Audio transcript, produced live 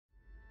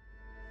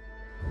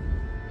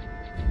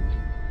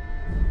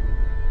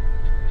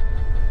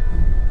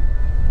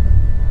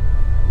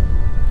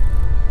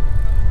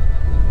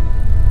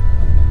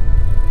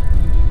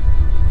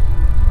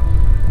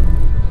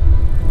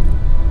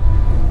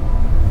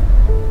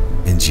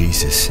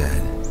Jesus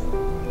said,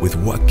 "With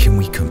what can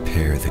we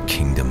compare the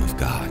kingdom of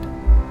God?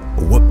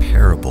 Or what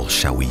parable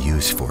shall we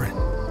use for it?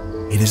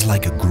 It is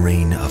like a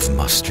grain of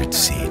mustard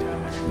seed,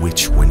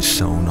 which when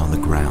sown on the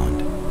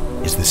ground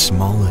is the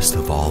smallest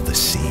of all the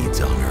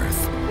seeds on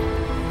earth.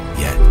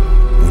 Yet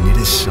when it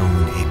is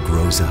sown, it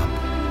grows up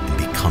and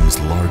becomes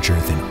larger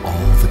than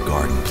all the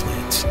garden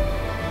plants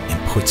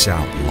and puts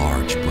out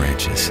large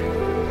branches,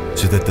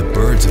 so that the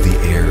birds of the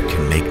air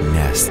can make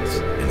nests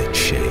in its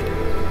shade."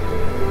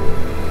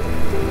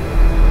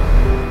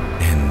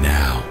 And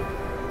now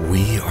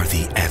we are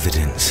the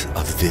evidence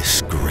of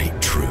this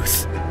great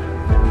truth,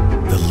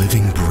 the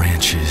living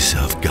branches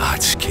of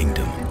God's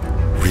kingdom,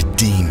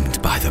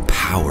 redeemed by the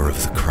power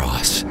of the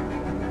cross.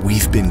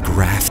 We've been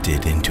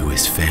grafted into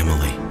His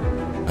family,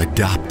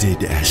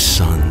 adopted as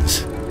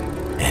sons,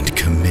 and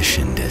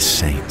commissioned as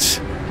saints.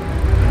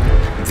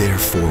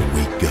 Therefore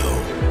we go,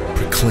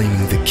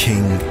 proclaiming the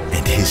King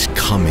and His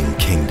coming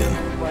kingdom,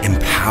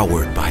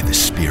 empowered by the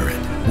Spirit.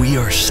 We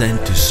are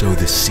sent to sow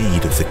the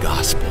seed of the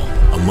gospel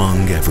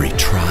among every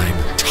tribe,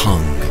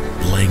 tongue,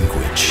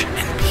 language,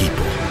 and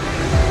people.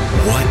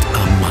 What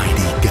a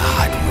mighty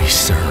God we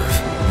serve,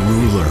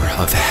 ruler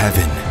of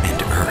heaven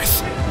and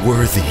earth,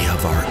 worthy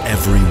of our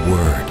every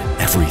word,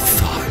 every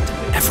thought,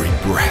 every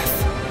breath.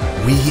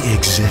 We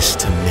exist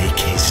to make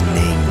His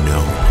name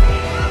known.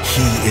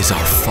 He is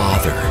our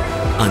Father,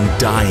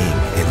 undying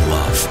in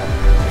love.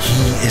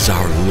 He is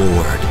our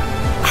Lord,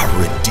 our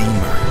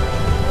Redeemer,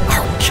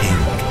 our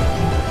King.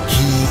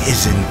 He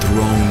is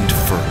enthroned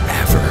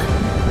forever.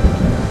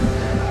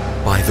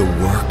 By the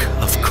work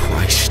of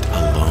Christ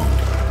alone,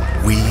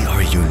 we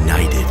are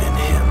united in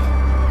Him,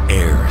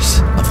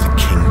 heirs of the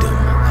kingdom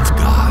of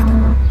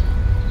God.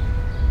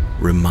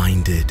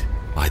 Reminded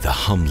by the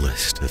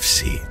humblest of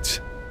seeds.